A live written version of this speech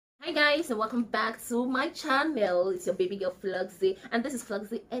Hi guys, and welcome back to my channel. It's your baby girl Fluxy, and this is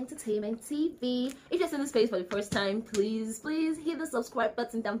Fluxy Entertainment TV. If you're seeing this page for the first time, please hit the subscribe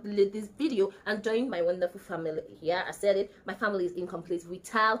button down below this video and join my wonderful family. Yeah, I said it, my family is incomplete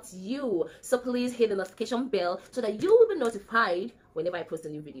without you, so please hit the notification bell so that you will be notified whenever I post a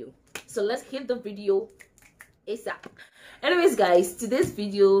new video. So let's hit the video ASAP. Anyways guys, today's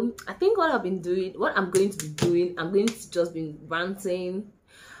video, I think what I'm going to be doing, I'm going to just be ranting.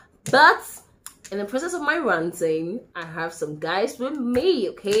 But in the process of my ranting, I have some guys with me,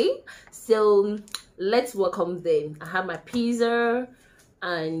 okay? So let's welcome them. I have my pizza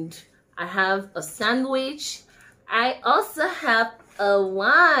and I have a sandwich. I also have a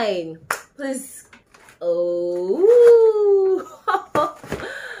wine. Please. Oh,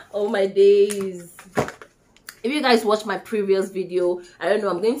 oh my days. If you guys watched my previous video, I don't know,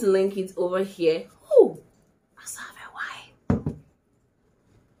 I'm going to link it over here. Oh, I also have a wine.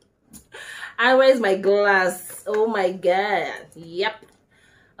 And where's my glass? Oh my god. Yep.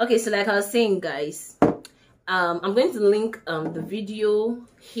 Okay, so like I was saying guys, I'm going to link the video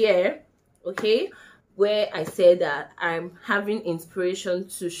here, okay, where I said that I'm having inspiration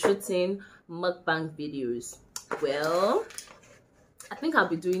to shooting mukbang videos. Well, I think I'll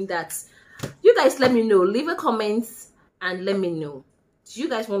be doing that. You guys let me know, leave a comment and let me know, do you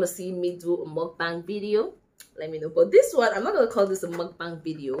guys want to see me do a mukbang video? Let me know. But this one, I'm not gonna call this a mukbang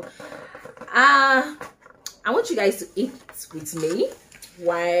video. I want you guys to eat with me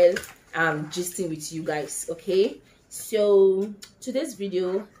while I'm gisting with you guys, okay? So today's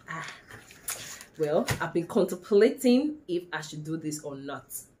video, well, I've been contemplating if I should do this or not,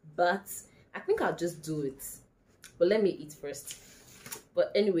 but I think I'll just do it. But let me eat first.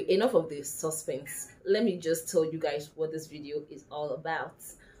 But anyway, enough of this suspense. Let me just tell you guys what this video is all about.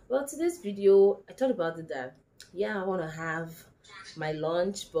 Well, today's video, I thought about it that, yeah, I want to have my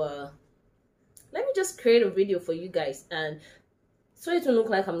lunch, but let me just create a video for you guys, and so it will look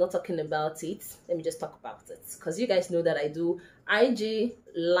like I'm not talking about it, let me just talk about it, because you guys know that I do IG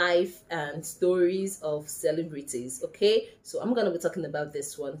live and stories of celebrities, okay? So I'm gonna be talking about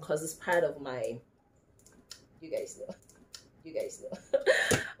this one because it's part of my, you guys know.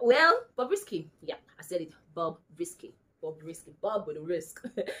 Well, BOBRISKY, yeah, I said it, BOBRISKY, Bob with a risk.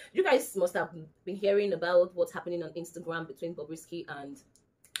 You guys must have been hearing about what's happening on Instagram between BOBRISKY and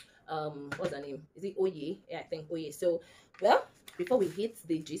what's her name? Is it Oye? Yeah, I think Oye. So, well, before we hit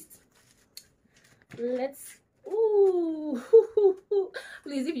the gist, let's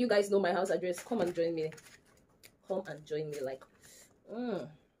please, if you guys know my house address, come and join me. Come and join me, like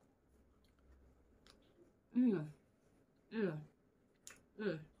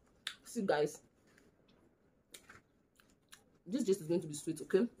See guys, this gist is going to be sweet,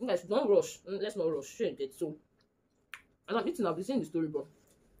 okay? You guys don't rush. Let's not rush. Shit, it so. And I'm eating, I'll be saying the story, bro.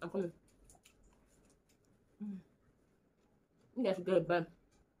 I'm coming. You guys should get it back.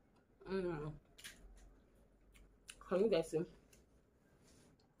 Can you guys see?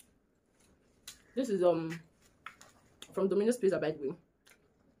 This is from Domino's Pizza, by the way.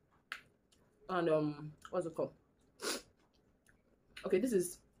 And what's it called? Okay, this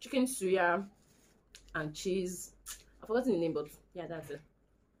is chicken suya and cheese. I've forgotten the name, but yeah, that's it.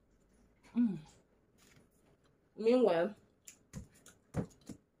 Meanwhile,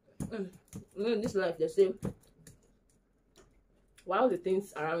 in this life, they say, while the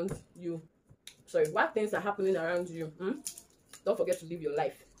things around you, while things are happening around you, don't forget to live your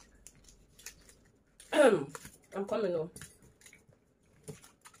life. I'm coming on.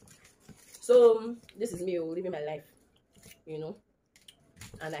 So this is me living my life, you know,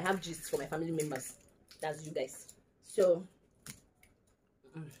 and I have gist for my family members. That's you guys. So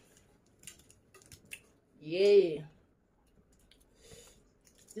yeah,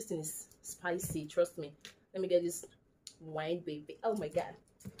 this thing is spicy, trust me. Let me get this wine, baby. Oh my god.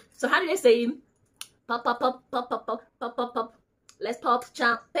 So how did I say pop pop pop pop pop pop pop pop pop? Let's pop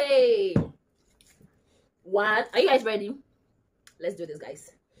champagne. What? Are you guys ready? Let's do this,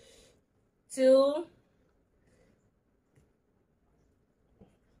 guys. 2.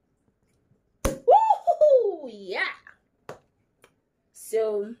 Woohoo! Yeah.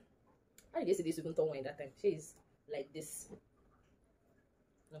 So how did you say this? You don't wine that time. She's like this.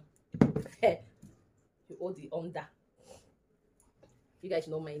 No. You hold the under. You guys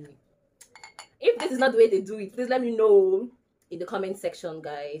know my name. If this is not the way they do it, please let me know in the comment section,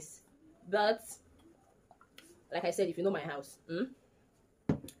 guys. But like I said, if you know my house, you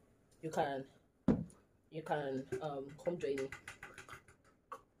can come join me.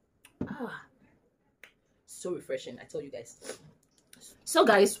 So refreshing, I tell you guys. So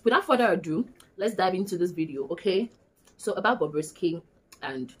guys, without further ado, let's dive into this video, okay? So about BOBRISKY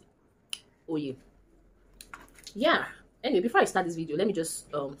and Oye. Yeah. Anyway, before I start this video, let me just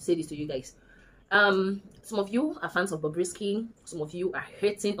say this to you guys. Some of you are fans of Bobrisky. Some of you are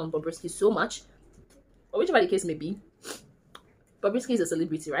hating on Bobrisky so much. Or whichever the case may be, Bobrisky is a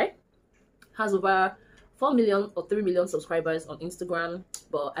celebrity, right? Has over 4 million or 3 million subscribers on Instagram,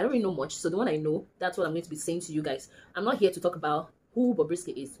 but I don't really know much. So the one I know, that's what I'm going to be saying to you guys. I'm not here to talk about who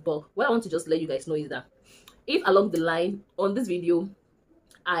Bobrisky is, but what I want to just let you guys know is that if along the line on this video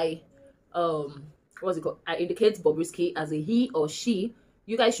I what's it called, I indicate Bobrisky as a he or she,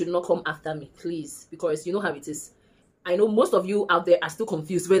 you guys should not come after me, please, because you know how it is. I know most of you out there are still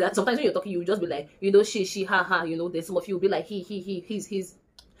confused with that. Sometimes when you're talking, you just be like, you know, she, ha, ha, you know, then some of you will be like, he, he's,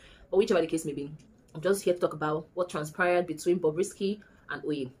 or whichever the case may be. I'm just here to talk about what transpired between Bobrisky and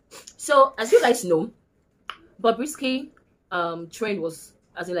Oye. So, as you guys know, Bobrisky trend was,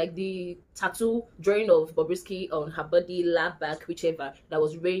 as in like the tattoo drawing of Bobrisky on her body, lap, back, whichever, that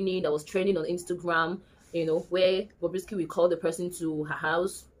was raining, that was trending on Instagram, you know, where Bobrisky will call the person to her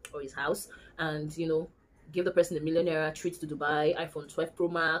house or his house and, you know, give the person a millionaire treat to Dubai, iPhone 12 Pro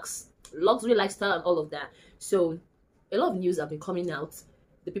Max, luxury lifestyle and all of that. So a lot of news have been coming out.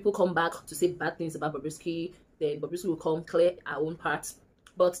 The people come back to say bad things about Bobrisky. Then Bobrisky will come clear our own part.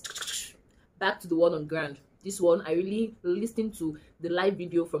 But back to the one on ground. This one, I really listened to the live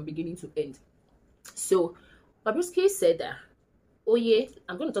video from beginning to end. So Bobrisky said that Oye,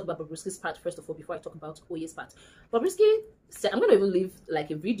 I'm going to talk about Bobrisky's part first of all before I talk about Oye's part. Bobrisky said, I'm going to even leave like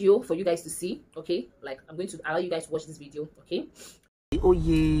a video for you guys to see, okay? Like, I'm going to allow you guys to watch this video, okay?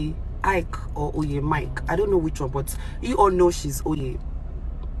 Oye Ike or Oye Mike, I don't know which one, but you all know she's Oye.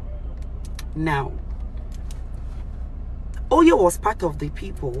 Now, Oye was part of the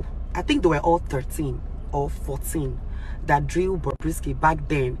people, I think they were all 13 or 14, that drilled Bobrisky back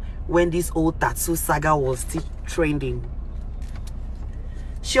then when this old tattoo saga was still trending.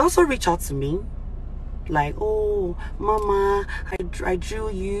 She also reached out to me like, oh mama, I drew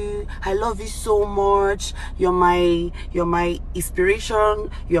you, I love you so much, you're my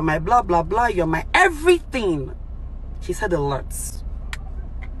inspiration, you're my blah blah blah, you're my everything. She said a lot.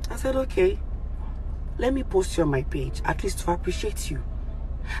 I said, okay, let me post you on my page at least to appreciate you.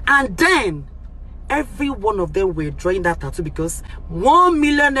 And then every one of them were drawing that tattoo because 1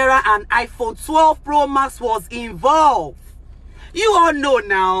 million naira and iPhone 12 Pro Max was involved. You all know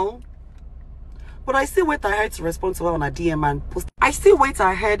now. But I still went ahead to respond to her on a DM and post. I still went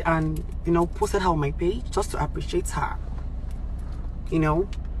ahead and, you know, posted her on my page just to appreciate her. You know?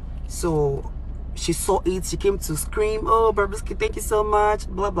 So she saw it. She came to scream, oh, Bobrisky, thank you so much.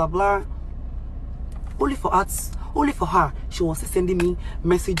 Blah, blah, blah. Only for her. She was sending me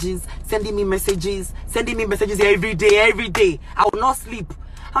messages every day. I will not sleep.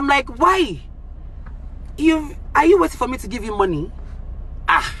 I'm like, why? Are you waiting for me to give you money?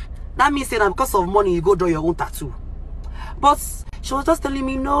 That means that because of money you go draw your own tattoo. But she was just telling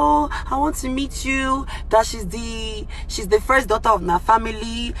me, no, I want to meet you, that she's the first daughter of my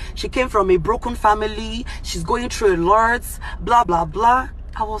family, she came from a broken family, she's going through a lot, blah blah blah.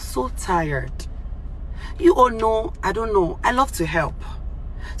 I was so tired. You all know, I don't know, I love to help.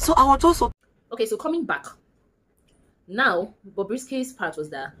 So I was just so... Okay, so coming back now, Bobrisky's part was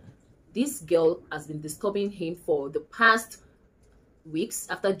that this girl has been disturbing him for the past weeks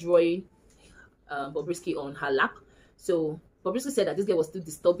after drawing Bobrisky on her lap. So Bobrisky said that this girl was still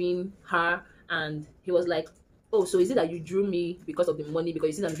disturbing her, and he was like, oh, so is it that you drew me because of the money, because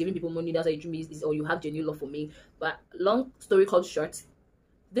you see that I'm giving people money, that's why you drew me, or you have genuine love for me? But long story called short,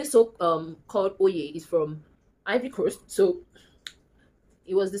 this so called Oye is from Ivory Coast. So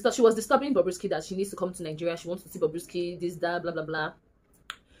she was disturbing Bobrisky that she needs to come to Nigeria, she wants to see Bobrisky, this, that, blah blah blah.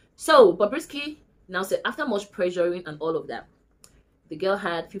 So Bobrisky now said, after much pressuring and all of that, the girl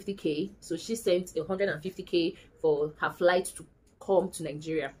had 50k, so she sent 150k for her flight to come to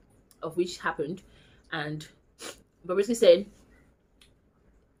Nigeria, of which happened. And Bobrisky said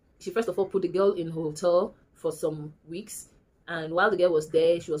she first of all put the girl in a hotel for some weeks, and while the girl was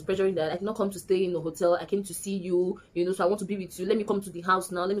there, she was pressuring that I cannot come to stay in the hotel, I came to see you, you know, so I want to be with you, let me come to the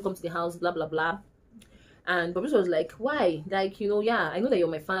house now, let me come to the house, blah blah blah. And Bobrisky was like, why? Like, you know, yeah, I know that you're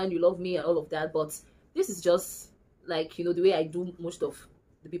my fan, you love me and all of that, but this is just like, you know, the way I do most of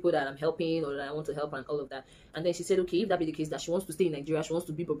the people that I'm helping or that I want to help and all of that. And then she said, okay, if that be the case, that she wants to stay in Nigeria, she wants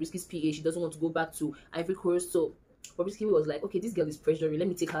to be Bobrisky's PA, she doesn't want to go back to Ivory Coast. So Bobrisky was like, okay, this girl is pressuring, let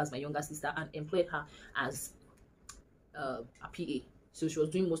me take her as my younger sister and employ her as a PA. So she was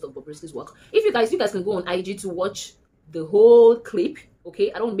doing most of Bobrisky's work. If you guys can go on IG to watch the whole clip,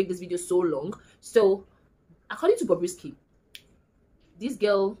 okay? I don't want to make this video so long. So according to Bobrisky, this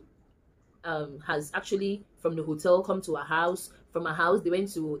girl has actually from the hotel come to her house from her house. They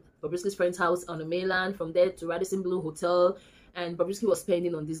went to Bobrisky's friend's house on the mainland. From there to Radisson Blue Hotel, and Bobrisky was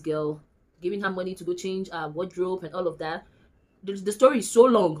spending on this girl, giving her money to go change her wardrobe and all of that. The story is so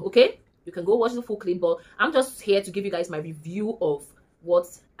long, okay? You can go watch the full clip, but I'm just here to give you guys my review of what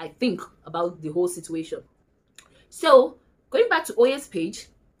I think about the whole situation. So, going back to Oye's page,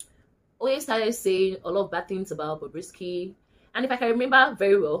 Oye started saying a lot of bad things about Bobrisky. And if I can remember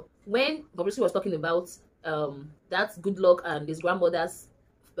very well, when Bobrisky was talking about that Good Luck and his grandmother's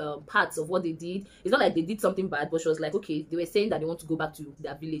parts of what they did, it's not like they did something bad, but she was like, okay, they were saying that they want to go back to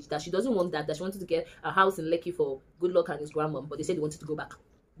their village, that she doesn't want that she wanted to get a house in Lekki for Good Luck and his grandmom, but they said they wanted to go back.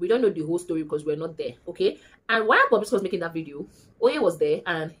 We don't know the whole story because we're not there, okay? And while Bobrisky was making that video, Oye was there,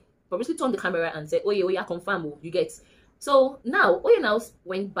 and Bobrisky turned the camera and said, Oye, confirm, oh, you get. So now Oye now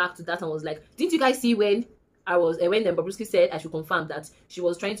went back to that and was like, didn't you guys see when when Bobrisky said I should confirm that she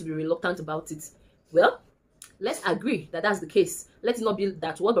was trying to be reluctant about it? Well, let's agree that that's the case. Let it not be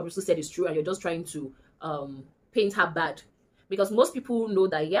that what Bobrisky said is true and you're just trying to paint her bad. Because most people know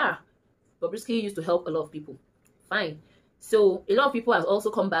that, yeah, Bobrisky used to help a lot of people. Fine. So a lot of people have also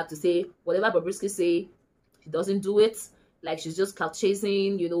come back to say whatever Bobrisky say, she doesn't do it. Like she's just clout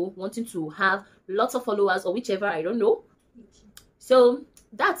chasing, you know, wanting to have lots of followers or whichever, I don't know. So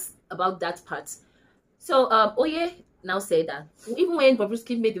that's about that part. So Oye now said that even when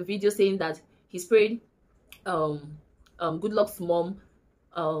Bobrisky made the video saying that he sprayed Good Luck's mom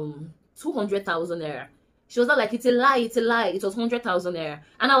 200,000 naira, she was not like, it's a lie, it was 100,000 naira.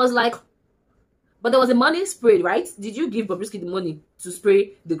 And I was like, but there was a money sprayed, right? Did you give Bobrisky the money to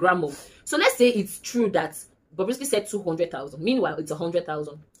spray the grandma? So let's say it's true that Bobrisky said 200,000. Meanwhile, it's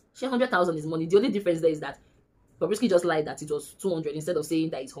 100,000. 100,000 is money. The only difference there is that Bobrisky just lied that it was 200 instead of saying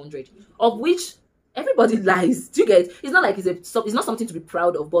that it's 100. Of which everybody lies. Do you get? It's not like it's not something to be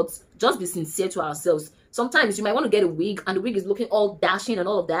proud of, but just be sincere to ourselves. Sometimes you might want to get a wig and the wig is looking all dashing and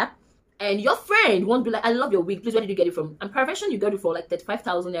all of that, and your friend won't be like, I love your wig, please, where did you get it from? And perfection, you got it for like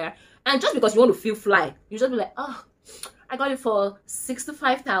 35,000 naira. And just because you want to feel fly, you just be like, oh, I got it for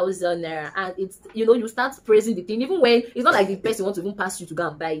 65,000 naira. And it's, you know, you start praising the thing, even when it's not like the person wants to even pass you to go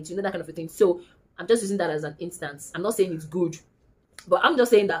and buy it, you know, that kind of a thing. So I'm just using that as an instance. I'm not saying it's good, but I'm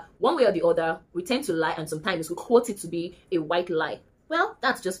just saying that one way or the other, we tend to lie, and sometimes we quote it to be a white lie. Well,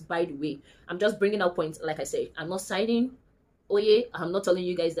 that's just by the way. I'm just bringing out points. Like I say, I'm not siding Oye. I'm not telling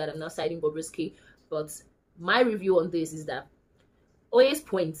you guys that I'm not siding Bobrisky, but my review on this is that Oye's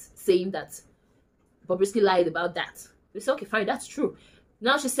point saying that Bobrisky lied about that. We say, okay, fine, that's true.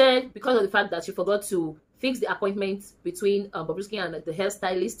 Now she said because of the fact that she forgot to fix the appointment between Bobrisky and the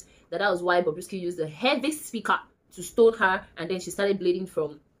hairstylist, that was why Bobrisky used a heavy speaker to stone her, and then she started bleeding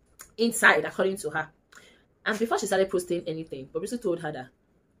from inside, according to her. And before she started posting anything, Bobrisky told her that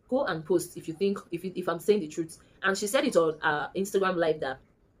go and post if you think if I'm saying the truth. And she said it on Instagram live that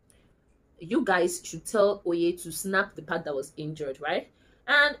you guys should tell Oye to snap the part that was injured, right?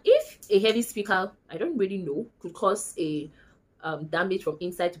 And if a heavy speaker, I don't really know, could cause a damage from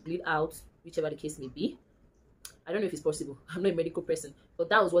inside to bleed out, whichever the case may be, I don't know if it's possible. I'm not a medical person, but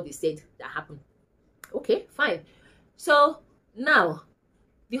that was what they said that happened. Okay, fine. So now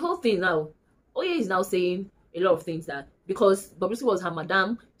the whole thing now, Oye is now saying a lot of things that because Bobrisky was her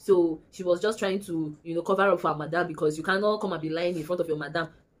madam, so she was just trying to, you know, cover up for her madam, because you cannot come and be lying in front of your madam,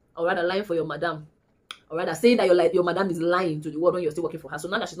 or rather lying for your madam, or rather saying that your madam is lying to the world when you're still working for her. So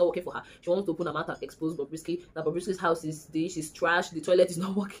now that she's not working for her, she wants to open her mouth and expose Bobrisky, that Bobrisky's house is dish, is trash, the toilet is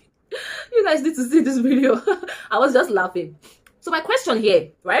not working. You guys need to see this video. I was just laughing. So my question here,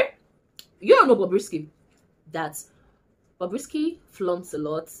 right? You don't know Bobrisky, that Bobrisky flaunts a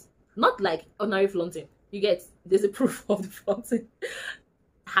lot. Not like ordinary flaunting. You get, there's a proof of the flaunting.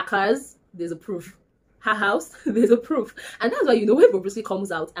 Her cars, there's a proof. Her house, there's a proof. And that's why, you know, when Bobrisky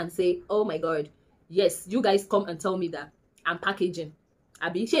comes out and say, oh my God, yes, you guys come and tell me that I'm packaging.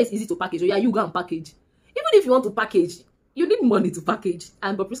 Abi, sure, it's easy to package. Oh yeah, you go and package. Even if you want to package, you need money to package.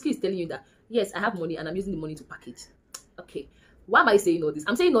 And Bobrisky is telling you that, yes, I have money and I'm using the money to package. Okay, why am I saying all this?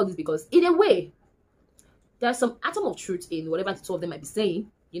 I'm saying all this because, in a way, there's some atom of truth in whatever the two of them might be saying,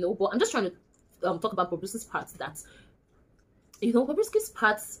 you know, but I'm just trying to talk about Bobrisky's parts, that, you know, Bobrisky's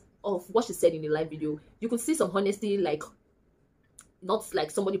parts of what she said in the live video, you could see some honesty, like, not like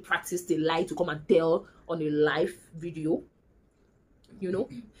somebody practiced a lie to come and tell on a live video, you know.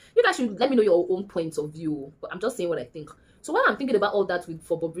 You guys should let me know your own points of view, but I'm just saying what I think. So while I'm thinking about all that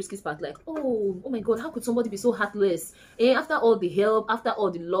for Bobrisky's part, like, oh my God, how could somebody be so heartless? And after all the help, after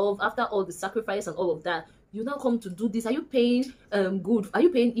all the love, after all the sacrifice and all of that, you now come to do this? Are you paying good? Are you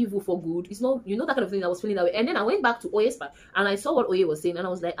paying evil for good? It's not, you know, that kind of thing. I was feeling that way. And then I went back to Oye's part and I saw what Oye was saying, and I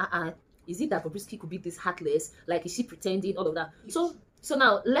was like, Is it that Bobrisky could be this heartless? Like, is she pretending? All of that. So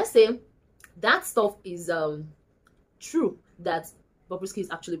now let's say that stuff is true, that Bobrisky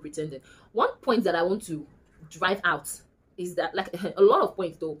is actually pretending. One point that I want to drive out is that, like, a lot of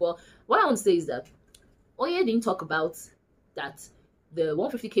points though, but what I want to say is that Oye didn't talk about that the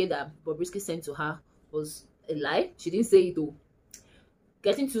 150K that Bobrisky sent to her was a lie. She didn't say it though.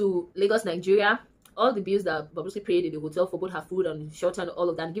 Getting to Lagos, Nigeria, all the bills that Bobrisky paid in the hotel for both her food and shelter and all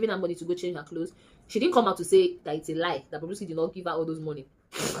of that, giving her money to go change her clothes, she didn't come out to say that it's a lie, that Bobrisky did not give her all those money.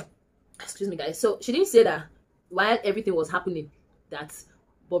 Excuse me, guys. So she didn't say that while everything was happening, that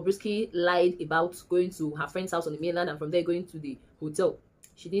Bobrisky lied about going to her friend's house on the mainland and from there going to the hotel.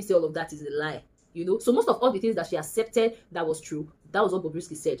 She didn't say all of that is a lie, you know. So most of all the things that she accepted that was true, that was what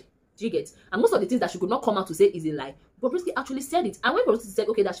Bobrisky said. Do you get? And most of the things that she could not come out to say is a lie, Bobrisky actually said it. And when Bobrisky said,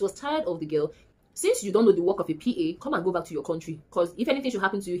 okay, that she was tired of the girl, since you don't know the work of a PA, come and go back to your country. Because if anything should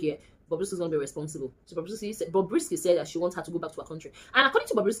happen to you here, Bobrisky's going to be responsible. So Bobrisky said that she wants her to go back to her country. And according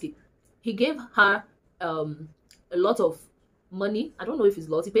to Bobrisky, he gave her a lot of money. I don't know if it's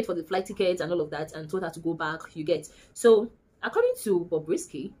lots. He paid for the flight tickets and all of that and told her to go back. You get? So according to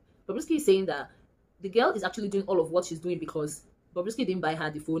Bobrisky is saying that the girl is actually doing all of what she's doing because Bobrisky didn't buy her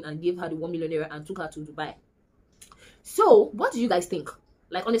the phone and gave her the 1 million naira and took her to Dubai. So what do you guys think?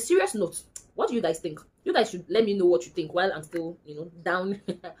 Like, on a serious note, what do you guys think? You guys should let me know what you think while I'm still, you know, down.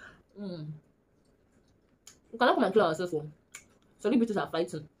 We cannot come and kill ourselves. Celebrities are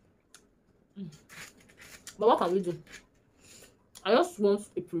fighting. But what can we do? I just want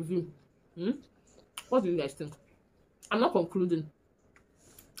a preview. What do you guys think? I'm not concluding.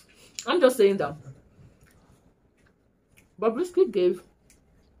 I'm just saying that Bobrisky gave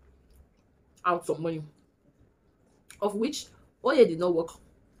out some money, of which Oye did not work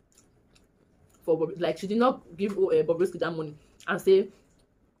for. Like, she did not give Bobrisky that money and say,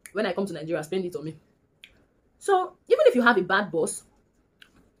 when I come to Nigeria, spend it on me. So even if you have a bad boss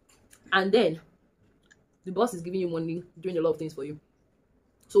and then the boss is giving you money, doing a lot of things for you,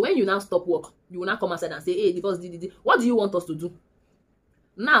 so when you now stop work, you will not come outside and say, hey, the boss did. What do you want us to do?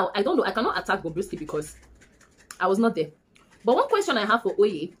 Now, I don't know. I cannot attack Bobrisky because I was not there. But one question I have for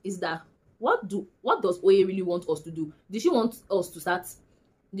Oye is that what does Oye really want us to do? Did she want us to start?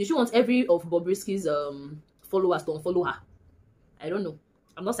 Did she want every of Bobrisky's followers to unfollow her? I don't know.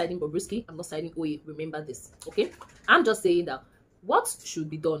 I'm not siding Bobrisky. I'm not siding Oye. Remember this, okay? I'm just saying that what should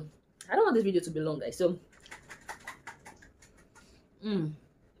be done. I don't want this video to be long, guys. So, I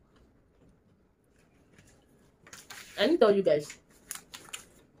need to tell you guys,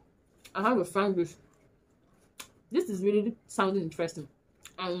 I have a fan this. This is really sounding interesting.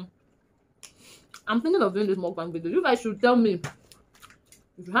 I'm thinking of doing this mukbang video. You guys should tell me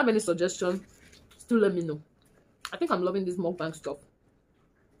if you have any suggestions. Still let me know. I think I'm loving this mukbang stuff.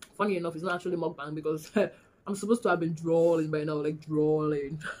 Funny enough, it's not actually mukbang because I'm supposed to have been drawing by now, like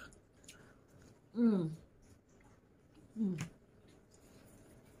drawing.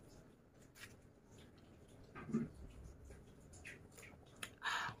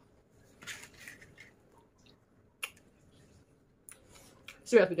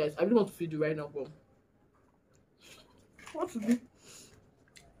 Seriously, guys, I really want to feed you right now, but what to do?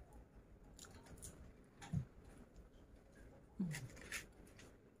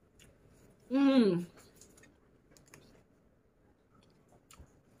 I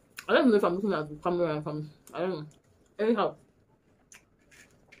don't know if I'm looking at the camera if I don't know. Anyhow.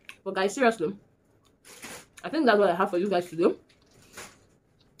 But guys, seriously, I think that's what I have for you guys today.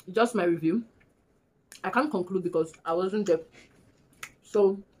 Just my review. I can't conclude because I wasn't there.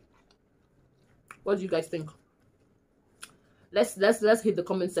 So what do you guys think? Let's hit the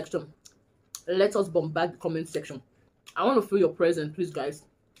comment section. Let us bombard the comment section. I want to feel your presence, please, guys.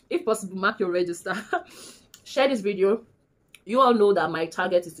 If possible, mark your register. Share this video. You all know that my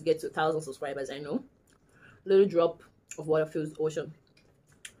target is to get to 1,000 subscribers. I know. Little drop of water fills the ocean.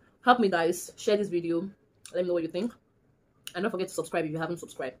 Help me, guys. Share this video. Let me know what you think. And don't forget to subscribe if you haven't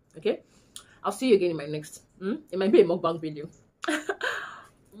subscribed. Okay? I'll see you again in my next. It might be a mukbang video.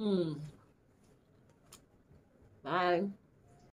 Bye.